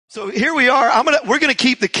So here we are. We're gonna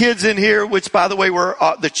keep the kids in here, which, by the way, we're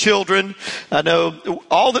the children. I know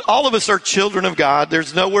all of us are children of God.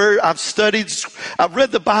 There's nowhere I've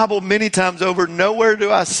read the Bible many times over. Nowhere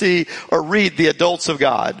do I see or read the adults of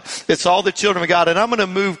God. It's all the children of God. And I'm gonna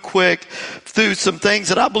move quick through some things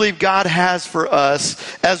that I believe God has for us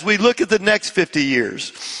as we look at the next 50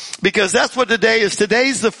 years. Because that's what today is.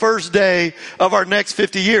 Today's the first day of our next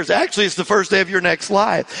 50 years. Actually, it's the first day of your next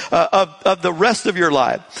life, of the rest of your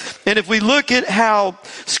life. And if we look at how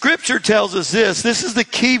Scripture tells us this is the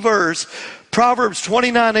key verse. Proverbs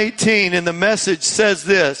 29:18 in the Message says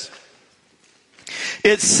this.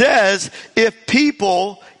 It says, if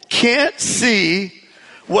people can't see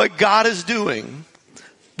what God is doing,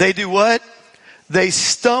 they do what? They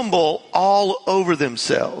stumble all over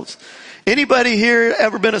themselves. Anybody here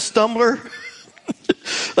ever been a stumbler?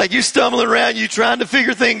 Like you stumbling around, you trying to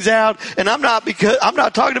figure things out. And I'm not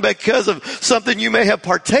talking about because of something you may have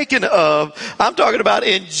partaken of. I'm talking about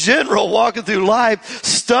in general, walking through life,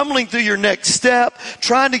 stumbling through your next step,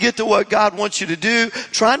 trying to get to what God wants you to do,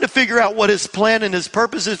 trying to figure out what His plan and His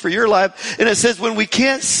purpose is for your life. And it says when we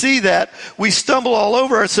can't see that, we stumble all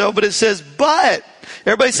over ourselves. But it says, but.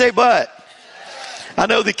 Everybody say but. I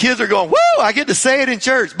know the kids are going, woo, I get to say it in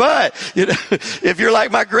church, but, if you're like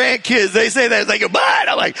my grandkids, they say that, they go, but,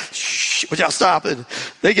 I'm like, shh, would y'all stop it?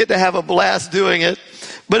 They get to have a blast doing it.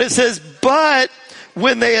 But it says, but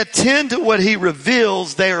when they attend to what He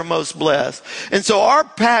reveals, they are most blessed. And so our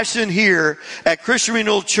passion here at Christian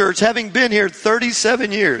Renewal Church, having been here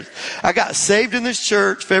 37 years, I got saved in this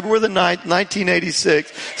church February the 9th, 1986,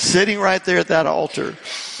 sitting right there at that altar.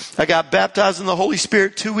 I got baptized in the Holy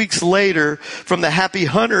Spirit 2 weeks later from the Happy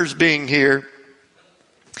Hunters being here.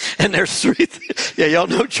 And there's three, y'all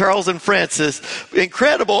know Charles and Francis.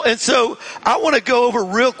 Incredible. And so I want to go over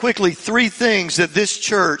real quickly three things that this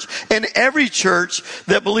church and every church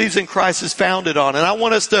that believes in Christ is founded on. And I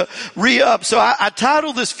want us to re-up. So I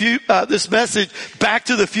titled this message, Back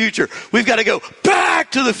to the Future. We've got to go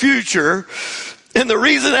back to the future. And the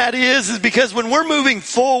reason that is because when we're moving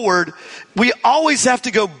forward, we always have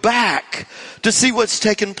to go back to see what's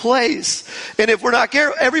taken place. And if we're not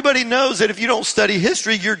careful, everybody knows that if you don't study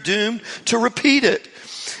history, you're doomed to repeat it.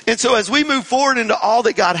 And so as we move forward into all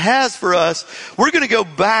that God has for us, we're going to go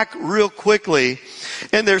back real quickly.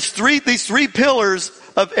 And there's these three pillars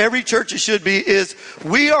of every church it should be is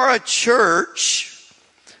we are a church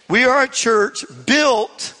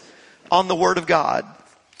built on the Word of God.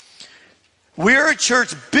 We're a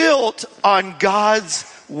church built on God's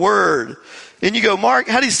Word. And you go, Mark,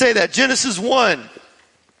 how do you say that? Genesis 1.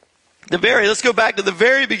 Let's go back to the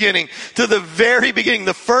very beginning.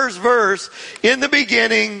 The first verse. In the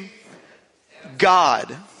beginning,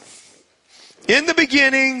 God. In the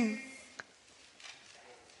beginning,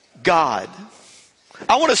 God.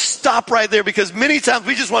 I want to stop right there because many times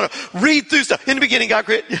we just want to read through stuff. In the beginning, God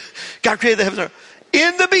created the heavens and earth.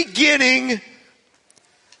 In the beginning,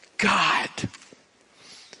 God.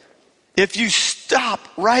 If you stop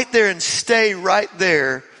right there and stay right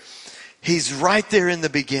there, He's right there in the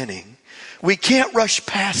beginning. We can't rush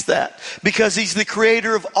past that because He's the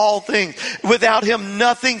creator of all things. Without Him,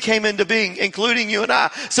 nothing came into being, including you and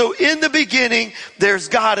I. So in the beginning, there's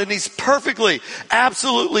God, and He's perfectly,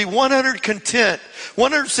 absolutely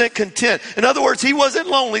 100% content. In other words, He wasn't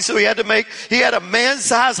lonely, so He had a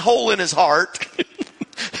man-sized hole in His heart.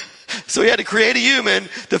 So He had to create a human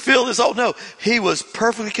to fill this hole. No, He was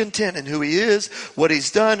perfectly content in who He is, what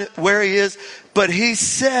He's done, where He is. But He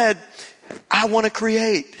said, I want to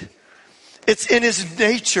create. It's in His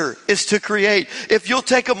nature is to create. If you'll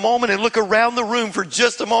take a moment and look around the room for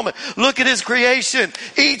just a moment, look at His creation.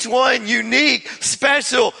 Each one unique,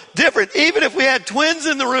 special, different. Even if we had twins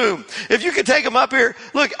in the room, if you could take them up here,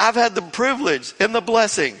 look, I've had the privilege and the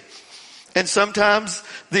blessing. And sometimes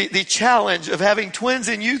the challenge of having twins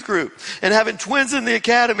in youth group and having twins in the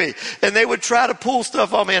academy. And they would try to pull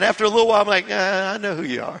stuff on me. And after a little while, I'm like, I know who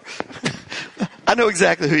you are. I know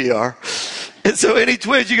exactly who you are. And so any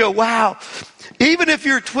twins, you go, wow. Even if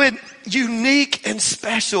you're a twin, unique and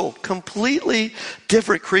special, completely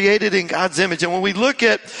different, created in God's image. And when we look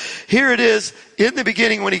at, here it is, in the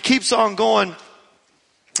beginning, when He keeps on going,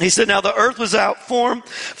 He said, now the earth was out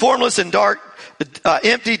formless and dark.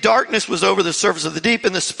 Empty darkness was over the surface of the deep,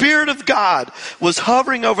 and the Spirit of God was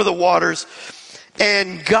hovering over the waters.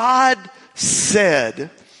 And God said,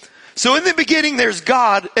 so in the beginning there's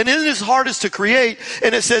God, and in His heart is to create,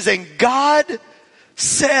 and it says, and God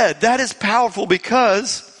said. That is powerful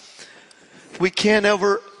because we can't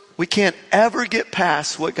ever get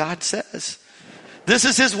past what God says. This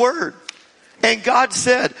is His word. And God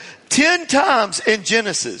said 10 times in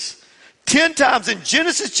Genesis, 10 times in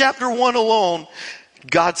Genesis chapter 1 alone,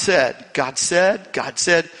 God said, God said, God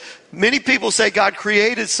said. Many people say God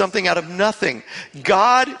created something out of nothing.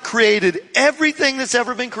 God created everything that's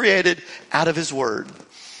ever been created out of his word.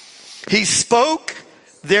 He spoke,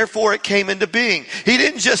 therefore it came into being. He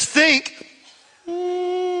didn't just think.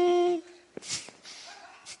 It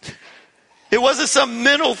wasn't some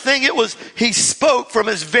mental thing. It was, he spoke from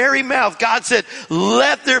his very mouth. God said,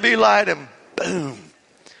 let there be light, and boom,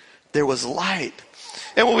 there was light.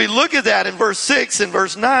 And when we look at that in verse 6 and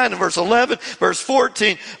verse 9 and verse 11, verse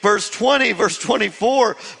 14, verse 20, verse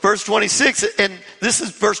 24, verse 26, and this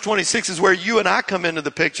is verse 26 is where you and I come into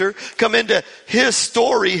the picture, come into his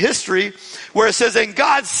story, history, where it says, and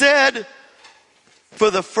God said,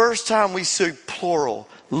 for the first time we see plural,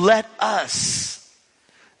 let us.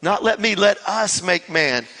 Not let me, let us make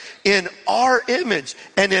man in our image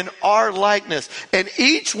and in our likeness. And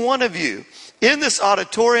each one of you in this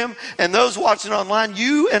auditorium and those watching online,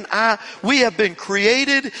 you and I, we have been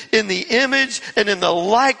created in the image and in the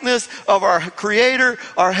likeness of our Creator,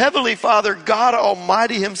 our Heavenly Father, God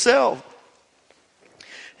Almighty himself.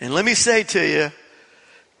 And let me say to you,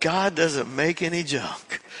 God doesn't make any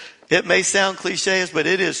junk. It may sound cliche, but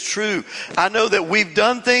it is true. I know that we've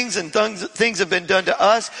done things and things have been done to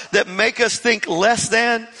us that make us think less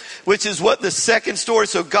than, which is what the second story.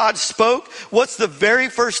 So God spoke. What's the very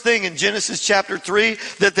first thing in Genesis chapter 3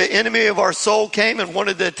 that the enemy of our soul came and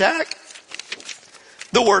wanted to attack?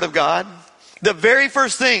 The Word of God. The very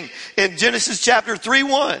first thing in Genesis chapter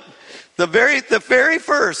 3:1. The very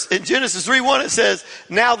first in Genesis 3:1 it says,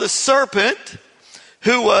 now the serpent,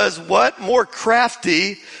 who was what? More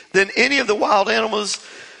crafty than any of the wild animals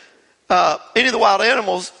that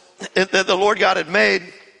the Lord God had made.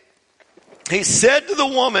 He said to the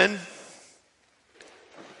woman,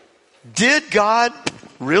 did God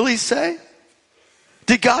really say?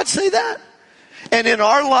 Did God say that? And in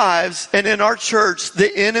our lives and in our church,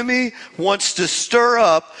 the enemy wants to stir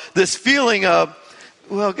up this feeling of,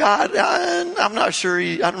 well, God, I'm not sure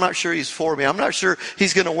he's for me. I'm not sure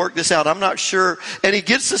he's going to work this out. I'm not sure. And he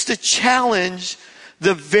gets us to challenge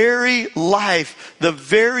the very life, the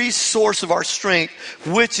very source of our strength,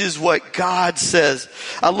 which is what God says.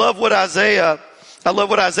 I love what Isaiah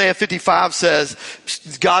 55 says.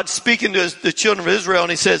 God speaking to the children of Israel, and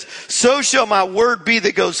he says, so shall my word be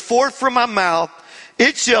that goes forth from my mouth.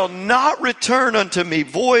 It shall not return unto me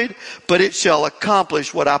void, but it shall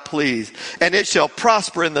accomplish what I please. And it shall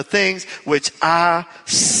prosper in the things which I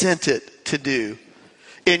sent it to do.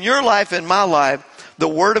 In your life, in my life, the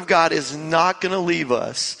Word of God is not going to leave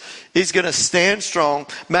us. He's going to stand strong.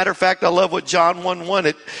 Matter of fact, I love what John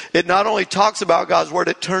 1:1, it not only talks about God's Word,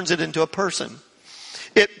 it turns it into a person.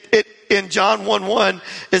 In John 1:1,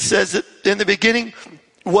 it says that in the beginning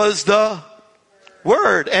was the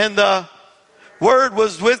Word, and the Word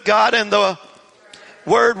was with God, and the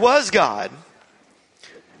Word was God.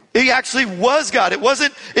 He actually was God.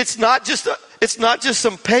 It's not just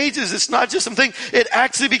some pages. It's not just some thing. It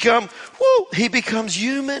actually he becomes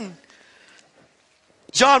human.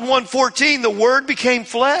 John 1:14, the Word became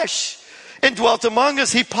flesh and dwelt among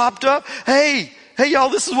us. He popped up. Hey y'all,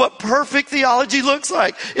 this is what perfect theology looks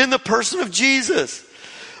like in the person of Jesus.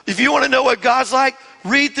 If you want to know what God's like,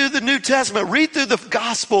 read through the New Testament. Read through the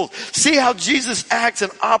Gospels. See how Jesus acts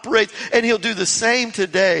and operates, and he'll do the same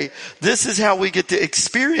today. This is how we get to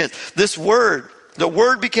experience this Word. The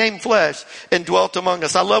Word became flesh and dwelt among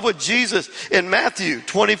us. I love what Jesus in Matthew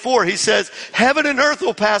 24, he says, heaven and earth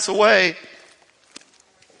will pass away.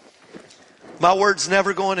 My word's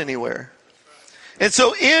never going anywhere. And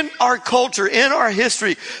so in our culture, in our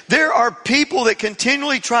history, there are people that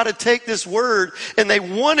continually try to take this word and they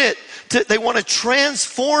want to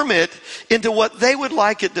transform it into what they would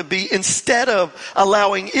like it to be instead of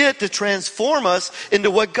allowing it to transform us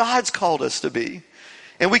into what God's called us to be.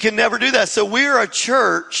 And we can never do that. So we're a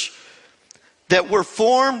church that we're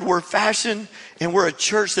formed, we're fashioned, and we're a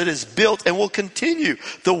church that is built and will continue.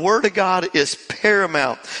 The Word of God is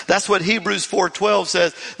paramount. That's what Hebrews 4:12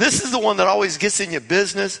 says. This is the one that always gets in your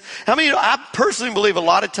business. I personally believe a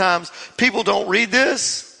lot of times people don't read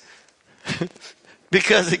this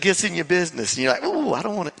because it gets in your business. And you're like, ooh, I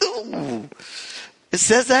don't want to, ooh. It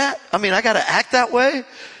says that? I got to act that way?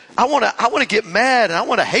 I want to get mad and I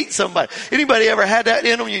want to hate somebody. Anybody ever had that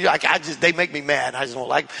in them? You're like, they make me mad. I just don't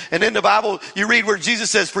like them. And in the Bible, you read where Jesus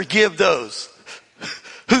says, forgive those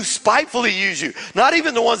who spitefully use you. Not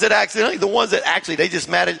even the ones that accidentally, the ones that actually, they just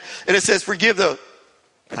mad at, and it says, forgive those.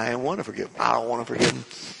 I don't want to forgive them. I don't want to forgive them.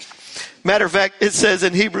 Matter of fact, it says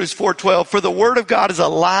in Hebrews 4:12, for the Word of God is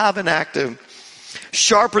alive and active,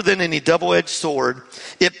 sharper than any double-edged sword.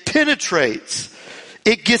 It penetrates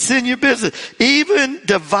It gets in your business. Even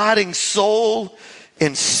dividing soul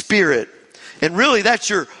and spirit. And really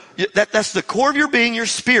that's that's the core of your being, your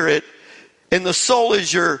spirit. And the soul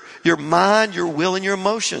is your mind, your will, and your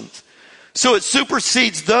emotions. So it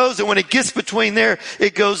supersedes those. And when it gets between there,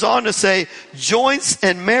 it goes on to say, joints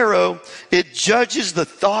and marrow, it judges the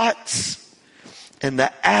thoughts and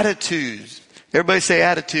the attitudes. Everybody say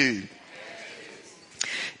attitude.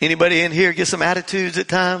 Anybody in here get some attitudes at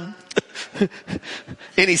times?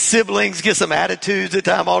 Any siblings get some attitudes at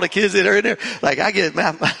time? All the kids that are in there, like I get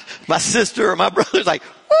my sister or my brother's like,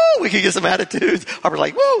 woo, we can get some attitudes. I'm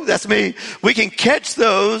like, woo, that's me. We can catch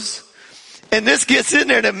those. And this gets in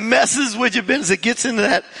there and it messes with your business. It gets into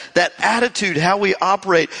that attitude, how we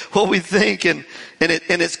operate, what we think, and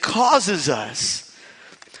it causes us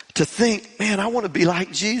to think, man, I want to be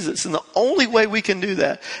like Jesus. And the only way we can do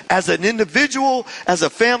that as an individual, as a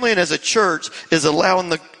family, and as a church is allowing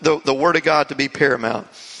the Word of God to be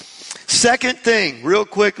paramount. Second thing, real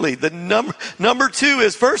quickly, the number two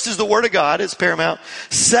is, first is the Word of God, it's paramount.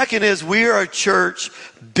 Second is we are a church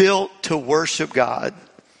built to worship God.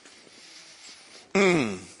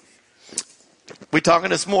 We talking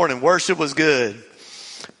this morning, worship was good.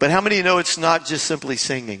 But how many of you know it's not just simply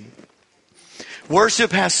singing?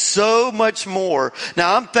 Worship has so much more.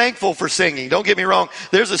 Now, I'm thankful for singing. Don't get me wrong.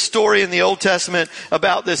 There's a story in the Old Testament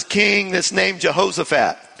about this king that's named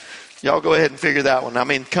Jehoshaphat. Y'all go ahead and figure that one. I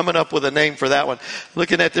mean, coming up with a name for that one.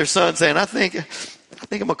 Looking at their son saying, I think I'm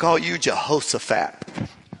going to call you Jehoshaphat.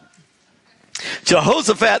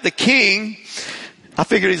 Jehoshaphat, the king, I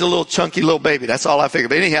figured he's a little chunky little baby. That's all I figured.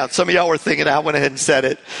 But anyhow, some of y'all were thinking, I went ahead and said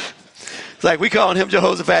it. It's like we calling him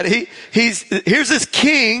Jehoshaphat. Here's this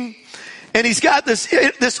king. And he's got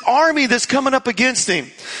this army that's coming up against him.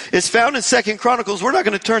 It's found in 2 Chronicles. We're not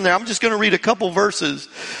going to turn there. I'm just going to read a couple verses.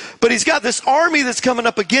 But he's got this army that's coming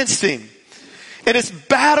up against him. And it's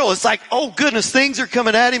battle. It's like, oh goodness, things are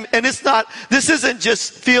coming at him. And this isn't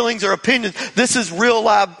just feelings or opinions. This is real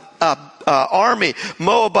live army.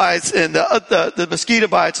 Moabites and the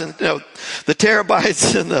Mosquitobites and the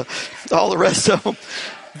Terabites and all the rest of them.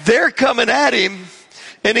 They're coming at him.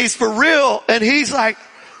 And he's for real. And he's like,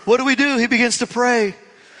 what do we do? He begins to pray.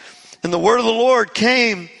 And the word of the Lord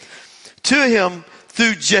came to him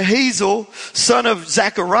through Jehaziel, son of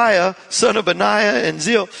Zechariah, son of Benaiah and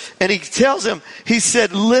Zeel. And he tells him, he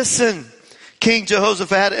said, listen, King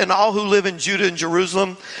Jehoshaphat and all who live in Judah and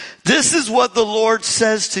Jerusalem, this is what the Lord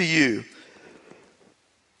says to you.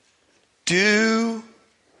 Do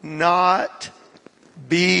not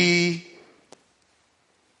be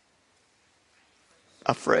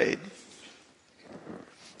afraid.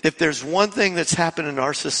 If there's one thing that's happened in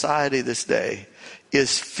our society this day,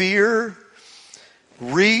 is fear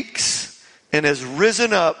reeks and has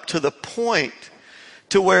risen up to the point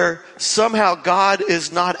to where somehow God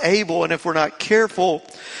is not able, and if we're not careful,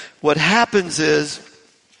 what happens is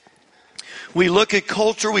we look at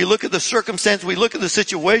culture, we look at the circumstance, we look at the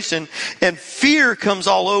situation, and fear comes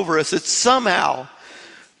all over us. It's somehow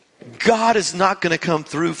God is not going to come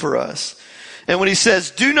through for us. And when he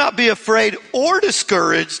says, do not be afraid or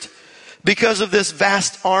discouraged because of this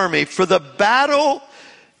vast army, for the battle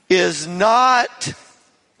is not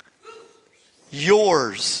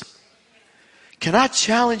yours. Can I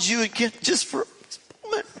challenge you again just for a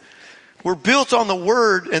moment? We're built on the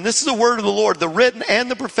word, and this is the word of the Lord, the written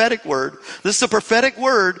and the prophetic word. This is the prophetic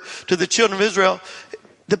word to the children of Israel.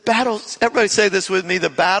 The battle, everybody say this with me,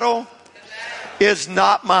 the battle is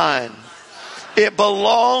not mine. It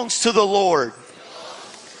belongs to the Lord.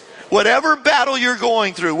 Whatever battle you're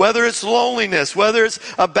going through, whether it's loneliness, whether it's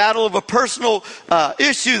a battle of a personal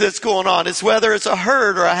issue that's going on, it's whether it's a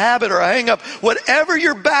hurt or a habit or a hang up, whatever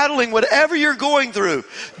you're battling, whatever you're going through,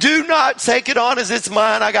 do not take it on as it's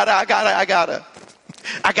mine. I gotta.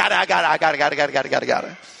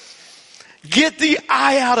 Get the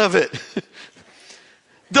I out of it.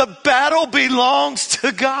 The battle belongs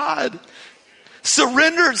to God.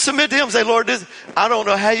 Surrender and submit to Him. Say, Lord, I don't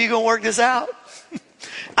know how you're going to work this out.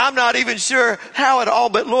 I'm not even sure how at all,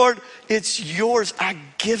 but Lord, it's yours. I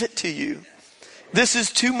give it to you. This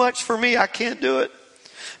is too much for me. I can't do it.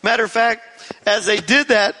 Matter of fact, as they did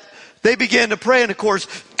that, they began to pray. And of course,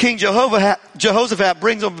 King Jehoshaphat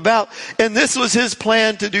brings them about. And this was his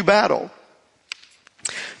plan to do battle.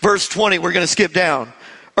 Verse 20, we're going to skip down.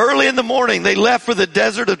 Early in the morning, they left for the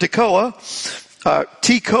desert of Tekoa.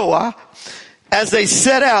 As they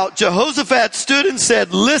set out, Jehoshaphat stood and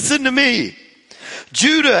said, listen to me,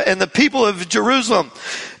 Judah and the people of Jerusalem,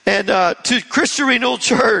 and to Christian Renewal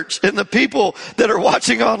Church and the people that are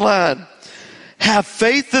watching online. Have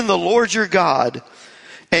faith in the Lord your God,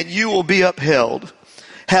 and you will be upheld.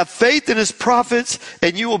 Have faith in his prophets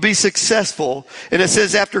and you will be successful. And it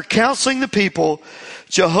says, after counseling the people,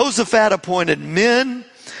 Jehoshaphat appointed men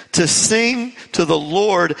to sing to the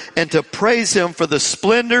Lord and to praise him for the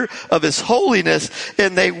splendor of his holiness.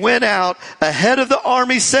 And they went out ahead of the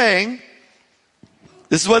army saying,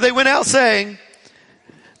 this is what they went out saying.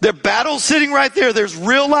 Their battle's sitting right there. There's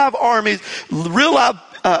real live armies, real live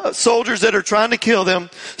soldiers that are trying to kill them,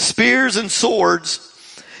 spears and swords.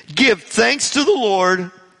 Give thanks to the Lord,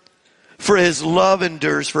 for his love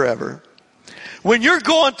endures forever. When you're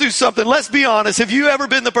going through something, let's be honest. Have you ever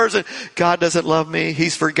been the person, God doesn't love me,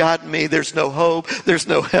 he's forgotten me, there's no hope, there's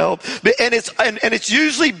no help? And it's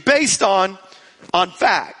usually based on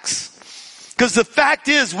facts. Because the fact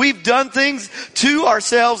is, we've done things to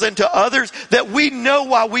ourselves and to others that we know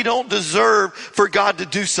why we don't deserve for God to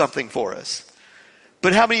do something for us.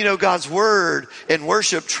 But how many know God's word and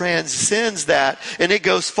worship transcends that, and it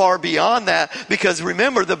goes far beyond that? Because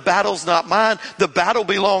remember, the battle's not mine. The battle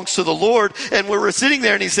belongs to the Lord. And we were sitting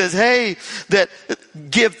there and he says, hey, that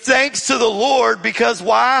give thanks to the Lord, because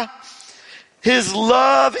why? His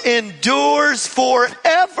love endures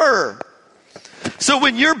forever. So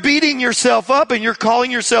when you're beating yourself up and you're calling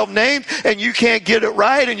yourself names and you can't get it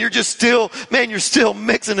right and you're just still, you're still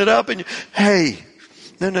mixing it up, and hey,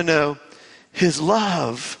 no. His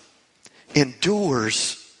love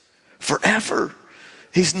endures forever.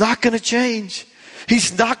 He's not going to change.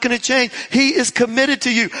 He's not going to change. He is committed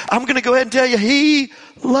to you. I'm going to go ahead and tell you, he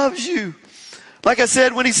loves you. Like I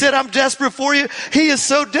said, when he said, I'm desperate for you, he is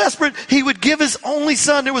so desperate, he would give his only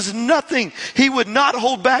son. There was nothing he would not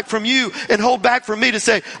hold back from you and hold back from me to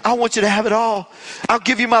say, I want you to have it all. I'll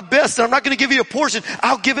give you my best, and I'm not going to give you a portion.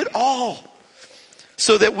 I'll give it all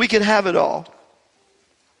so that we can have it all.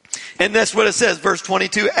 And that's what it says, verse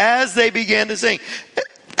 22, as they began to sing.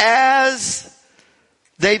 As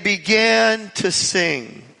they began to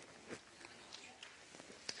sing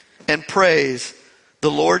and praise, the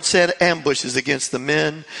Lord set ambushes against the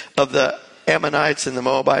men of the Ammonites and the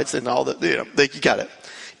Moabites and all that, you got it,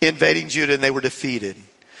 invading Judah, and they were defeated.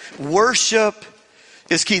 Worship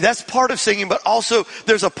is key. That's part of singing, but also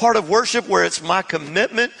there's a part of worship where it's my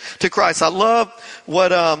commitment to Christ. I love what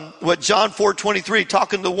John 4:23,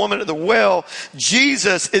 talking to the woman at the well,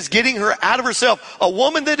 Jesus is getting her out of herself. A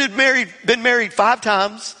woman that had been married 5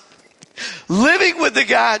 times, living with the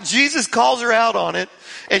guy, Jesus calls her out on it,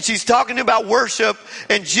 and she's talking about worship,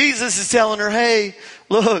 and Jesus is telling her, hey,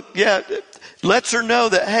 look, lets her know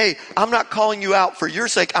that, hey, I'm not calling you out for your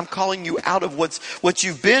sake. I'm calling you out of what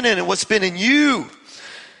you've been in and what's been in you.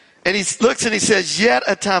 And he looks and he says, yet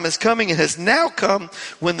a time is coming and has now come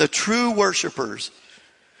when the true worshipers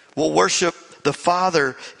will worship the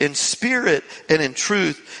Father in spirit and in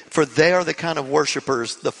truth, for they are the kind of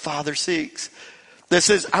worshipers the Father seeks. That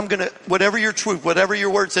says, whatever your truth, whatever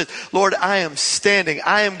your word says, Lord, I am standing.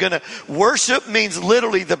 Worship means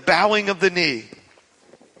literally the bowing of the knee.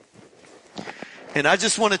 And I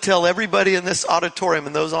just want to tell everybody in this auditorium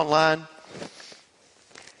and those online,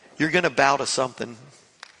 you're going to bow to something.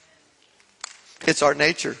 It's our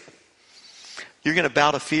nature. You're going to bow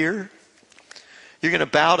to fear. You're going to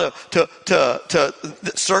bow to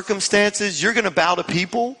circumstances. You're going to bow to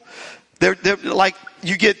people. They're like,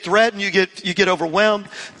 you get threatened, you get overwhelmed.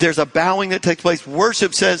 There's a bowing that takes place.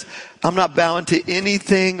 Worship says, I'm not bowing to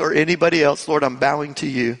anything or anybody else. Lord, I'm bowing to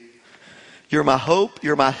you. You're my hope.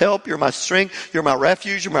 You're my help. You're my strength. You're my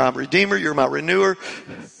refuge. You're my redeemer. You're my renewer.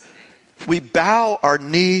 We bow our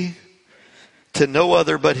knee to no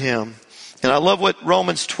other but him. And I love what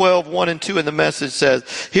Romans 12:1-2 in the Message says.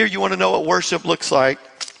 Here, you want to know what worship looks like.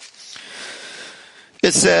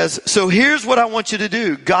 It says, so here's what I want you to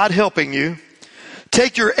do. God helping you.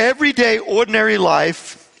 Take your everyday, ordinary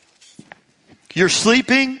life. You're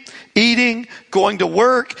sleeping, eating, going to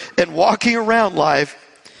work, and walking around life,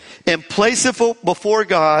 and place it before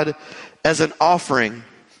God as an offering.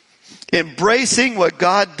 Embracing what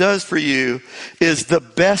God does for you is the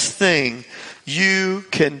best thing you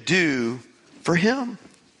can do for him.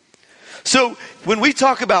 So when we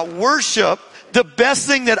talk about worship, the best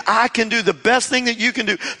thing that I can do, the best thing that you can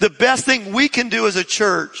do, the best thing we can do as a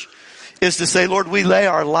church is to say, Lord, we lay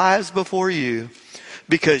our lives before you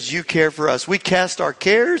because you care for us. We cast our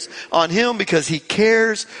cares on him because he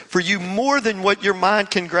cares for you more than what your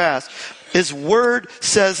mind can grasp. His word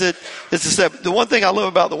says it. The one thing I love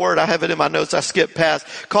about the word, I have it in my notes, I skipped past.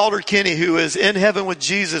 Calder Kenny, who is in heaven with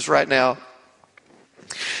Jesus right now,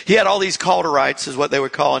 he had all these Calderites is what they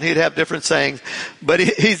would call, and he'd have different sayings. But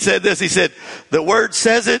he said this, he said, the word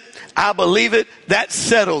says it, I believe it, that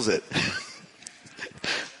settles it.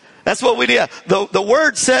 That's what we do. The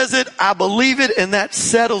word says it, I believe it, and that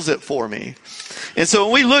settles it for me. And so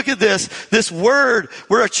when we look at this word,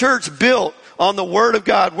 we're a church built on the word of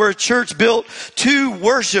God. We're a church built to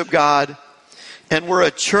worship God. And we're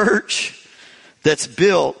a church that's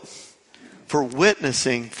built for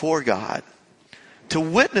witnessing for God. To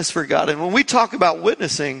witness for God. And when we talk about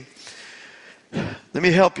witnessing, let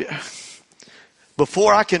me help you.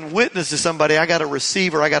 Before I can witness to somebody, I got to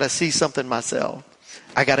receive or I got to see something myself.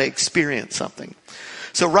 I got to experience something.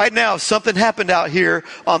 So right now, if something happened out here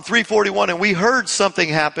on 341 and we heard something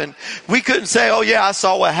happen, we couldn't say, oh yeah, I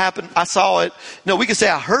saw what happened. I saw it. No, we could say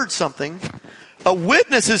I heard something. A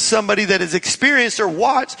witness is somebody that has experienced or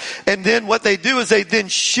watched, and then what they do is they then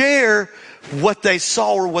share what they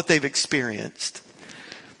saw or what they've experienced.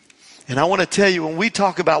 And I want to tell you, when we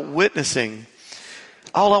talk about witnessing,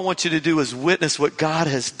 all I want you to do is witness what God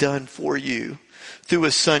has done for you through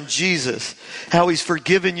his son Jesus, how he's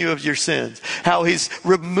forgiven you of your sins, how he's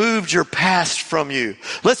removed your past from you.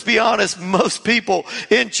 Let's be honest, most people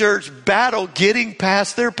in church battle getting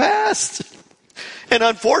past their past. And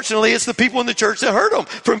unfortunately, it's the people in the church that hurt them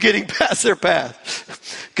from getting past their past.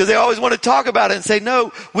 Because they always want to talk about it and say,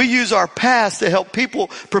 no, we use our past to help people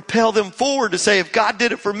propel them forward to say, if God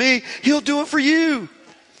did it for me, he'll do it for you.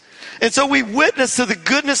 And so we witness to the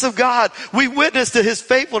goodness of God. We witness to his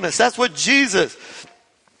faithfulness. That's what he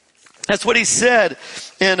said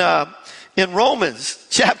in Romans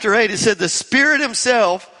chapter 8. It said, the Spirit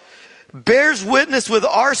himself bears witness with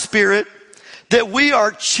our spirit that we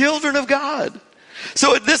are children of God.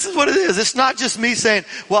 So this is what it is. It's not just me saying,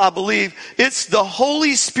 well, I believe. It's the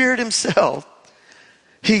Holy Spirit himself.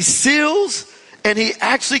 He seals and he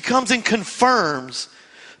actually comes and confirms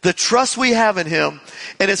the trust we have in him.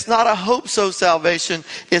 And it's not a hope-so salvation.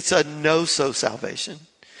 It's a no-so salvation.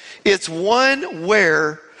 It's one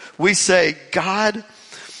where we say, God,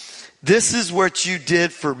 this is what you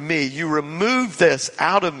did for me. You removed this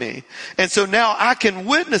out of me. And so now I can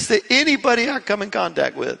witness to anybody I come in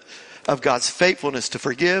contact with of God's faithfulness to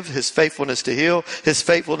forgive, his faithfulness to heal, his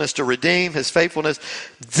faithfulness to redeem, his faithfulness.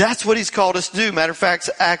 That's what he's called us to do. Matter of fact,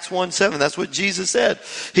 Acts 1:7, that's what Jesus said.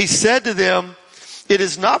 He said to them, it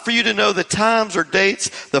is not for you to know the times or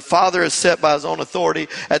dates the Father has set by his own authority.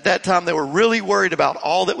 At that time, they were really worried about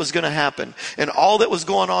all that was going to happen and all that was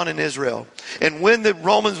going on in Israel and when the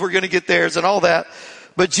Romans were going to get theirs and all that.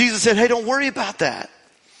 But Jesus said, hey, don't worry about that.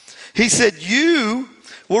 He said, you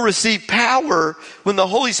will receive power when the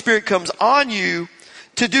Holy Spirit comes on you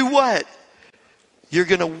to do what? You're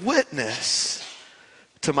going to witness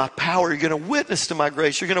to my power. You're going to witness to my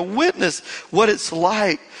grace. You're going to witness what it's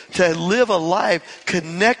like to live a life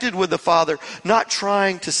connected with the Father, not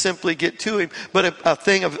trying to simply get to him, but a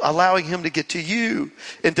thing of allowing him to get to you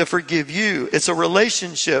and to forgive you. It's a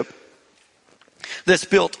relationship that's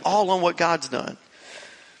built all on what God's done.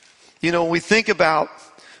 You know, when we think about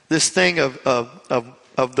this thing of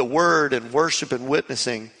the word and worship and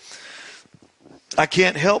witnessing, I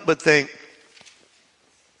can't help but think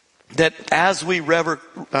that as we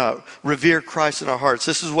revere Christ in our hearts,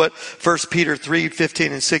 this is what 1 Peter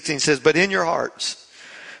 3:15 and 16 says, but in your hearts,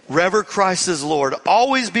 rever Christ as Lord.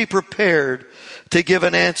 Always be prepared to give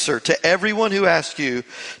an answer to everyone who asks you,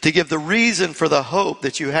 to give the reason for the hope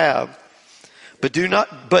that you have. But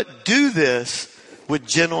do this with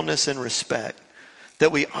gentleness and respect,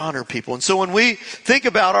 that we honor people. And so when we think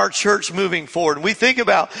about our church moving forward, and we think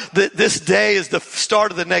about that this day is the start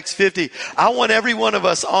of the next 50, I want every one of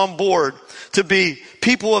us on board to be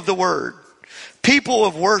people of the word, people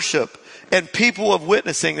of worship, and people of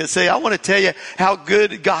witnessing that say, I want to tell you how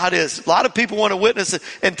good God is. A lot of people want to witness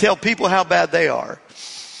and tell people how bad they are.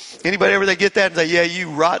 Anybody ever get that and say, yeah, you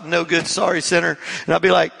rotten, no good, sorry sinner? And I'll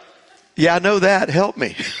be like, yeah, I know that. Help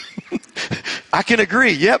me. I can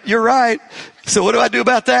agree. Yep, you're right. So what do I do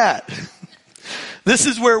about that? This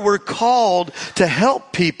is where we're called to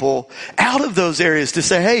help people out of those areas, to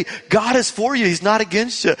say, hey, God is for you. He's not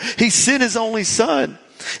against you. He sent his only son.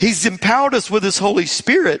 He's empowered us with his Holy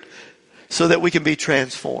Spirit so that we can be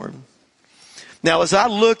transformed. Now, as I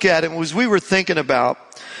look at it, as we were thinking about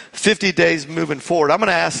 50 days moving forward, I'm going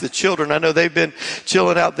to ask the children. I know they've been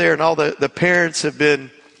chilling out there and all the parents have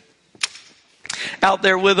been out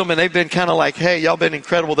there with them, and they've been kind of like, hey, y'all been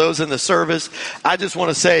incredible, those in the service. I just want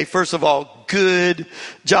to say, first of all, good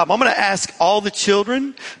job. I'm going to ask all the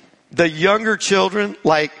children, the younger children,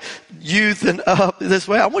 like youth and up this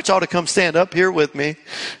way, I want y'all to come stand up here with me.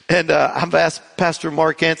 And I've asked Pastor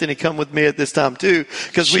Mark Anthony to come with me at this time too,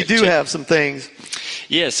 because we do have some things.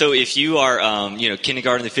 Yeah, so if you are,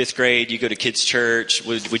 kindergarten to 5th grade, you go to kids' church,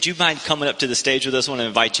 would you mind coming up to the stage with us? I want to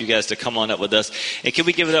invite you guys to come on up with us. And can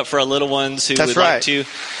we give it up for our little ones who would like to?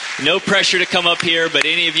 No pressure to come up here, but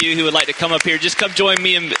any of you who would like to come up here, just come join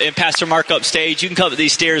me and Pastor Mark upstage. You can come up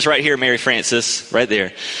these stairs right here, Mary Frances, right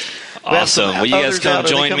there. Awesome. Will you guys come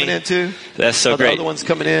join me? That's so great. The other ones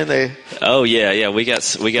coming in. We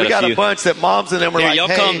got a bunch that moms and them were here, like, y'all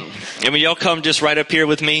come. And when y'all come just right up here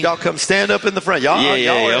with me. Y'all come stand up in the front. Y'all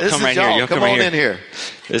come right here. Y'all come on in here.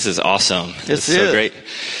 This is awesome. This is so great.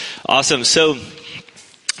 Awesome. So,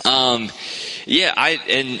 I've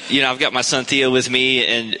got my son Theo with me,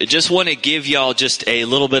 and just want to give y'all just a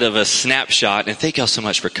little bit of a snapshot. And thank y'all so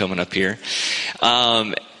much for coming up here.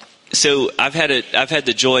 So I've had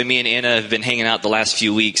the joy. Me and Anna have been hanging out the last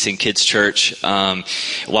few weeks in kids' church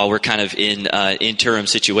while we're kind of in interim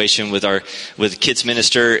situation with kids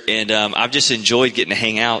minister, and I've just enjoyed getting to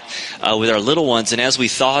hang out with our little ones. And as we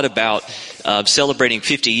thought about celebrating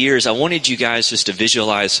 50 years, I wanted you guys just to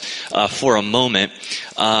visualize for a moment,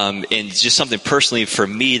 and just something personally for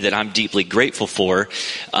me that I'm deeply grateful for,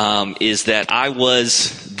 is that I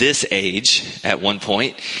was this age at one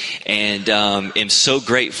point, and am so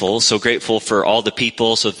grateful for all the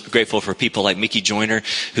people, so grateful for people like Mickey Joyner,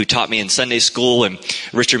 who taught me in Sunday school, and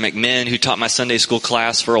Richard McMinn, who taught my Sunday school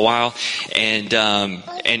class for a while, and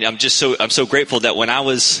I'm so grateful that when I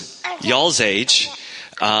was y'all's age,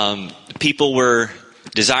 people were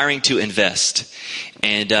desiring to invest,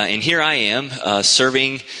 and here I am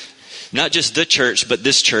serving not just the church, but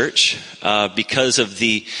this church, because of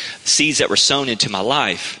the seeds that were sown into my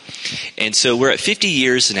life. And so we're at 50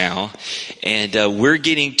 years now, and we're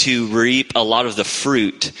getting to reap a lot of the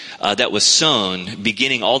fruit that was sown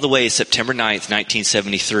beginning all the way September 9th,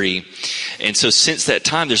 1973. And so since that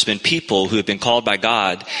time, there's been people who have been called by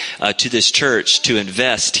God to this church to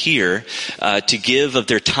invest here, to give of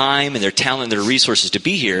their time and their talent and their resources to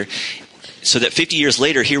be here, so that 50 years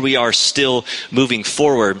later, here we are still moving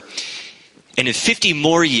forward. And in 50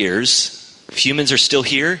 more years, if humans are still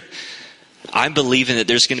here, I'm believing that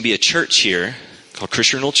there's going to be a church here called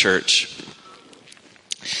Christian Renewal Church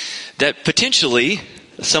that potentially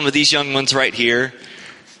some of these young ones right here,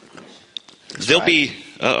 they'll be,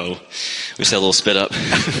 we just had a little spit up.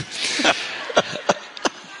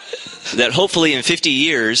 That hopefully in 50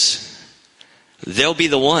 years, they'll be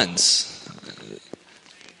the ones.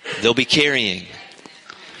 They'll be carrying.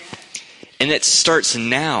 And that starts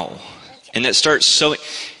now. And that starts so.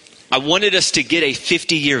 I wanted us to get a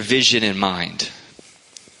 50-year vision in mind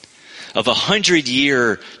of a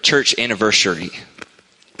 100-year church anniversary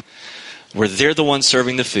where they're the ones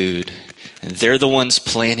serving the food, and they're the ones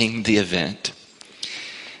planning the event,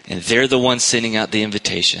 and they're the ones sending out the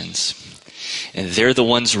invitations, and they're the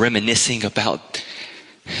ones reminiscing about.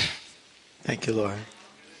 Thank you, Lord.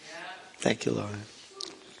 Thank you, Lord.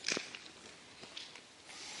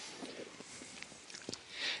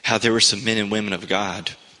 How there were some men and women of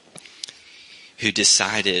God who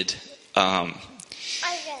decided that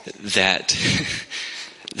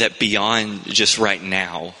beyond just right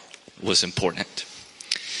now was important.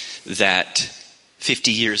 That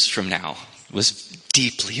 50 years from now was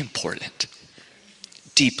deeply important.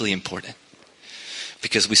 Deeply important.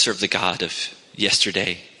 Because we serve the God of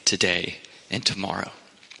yesterday, today, and tomorrow.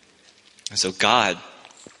 And so God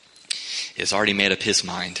has already made up his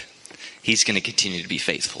mind. He's going to continue to be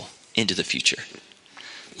faithful into the future.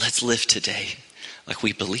 Let's live today like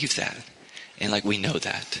we believe that and like we know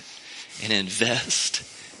that, and invest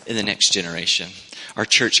in the next generation. Our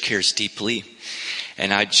church cares deeply,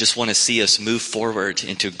 and I just want to see us move forward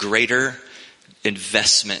into greater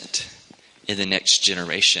investment in the next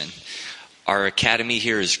generation. Our academy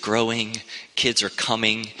here is growing. Kids are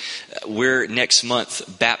coming. We're next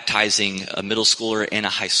month baptizing a middle schooler and a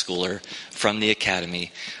high schooler from the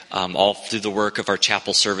academy, all through the work of our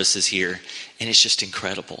chapel services here. And it's just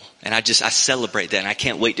incredible. And I celebrate that. And I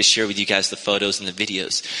can't wait to share with you guys the photos and the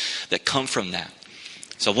videos that come from that.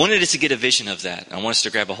 So I wanted us to get a vision of that. I want us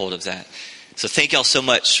to grab a hold of that. So thank y'all so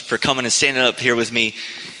much for coming and standing up here with me.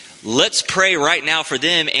 Let's pray right now for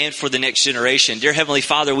them and for the next generation. Dear Heavenly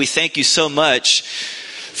Father, we thank you so much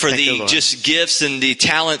for the just gifts and the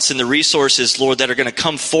talents and the resources, Lord, that are going to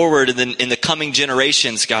come forward in the coming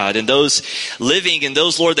generations, God. And those living and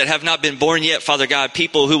those, Lord, that have not been born yet, Father God,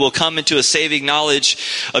 people who will come into a saving knowledge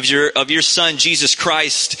of your Son, Jesus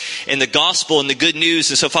Christ, and the gospel and the good news.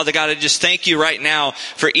 And so, Father God, I just thank you right now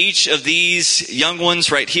for each of these young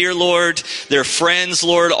ones right here, Lord, their friends,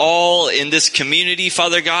 Lord, all in this community,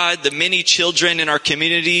 Father God, the many children in our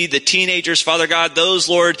community, the teenagers, Father God, those,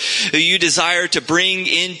 Lord, who you desire to bring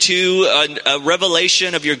into a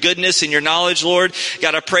revelation of your goodness and your knowledge, Lord.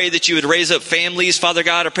 God, I pray that you would raise up families, Father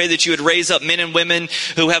God. I pray that you would raise up men and women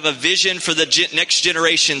who have a vision for the next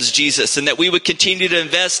generations, Jesus, and that we would continue to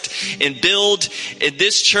invest and build in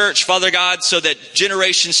this church, Father God, so that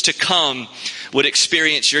generations to come would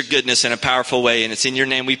experience your goodness in a powerful way. And it's in your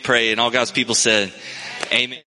name we pray. And all God's people said, amen.